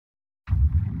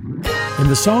In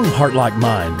the song Heart Like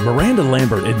Mine, Miranda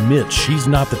Lambert admits she's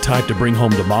not the type to bring home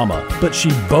to mama, but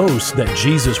she boasts that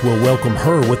Jesus will welcome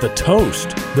her with a toast.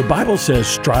 The Bible says,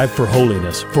 "Strive for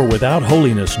holiness, for without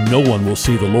holiness no one will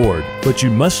see the Lord." But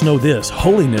you must know this,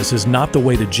 holiness is not the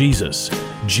way to Jesus.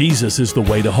 Jesus is the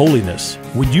way to holiness.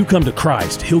 When you come to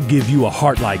Christ, He'll give you a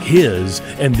heart like His,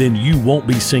 and then you won't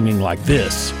be singing like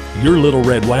this. Your little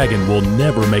red wagon will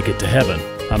never make it to heaven.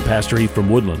 I'm Pastor Heath from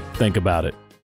Woodland. Think about it.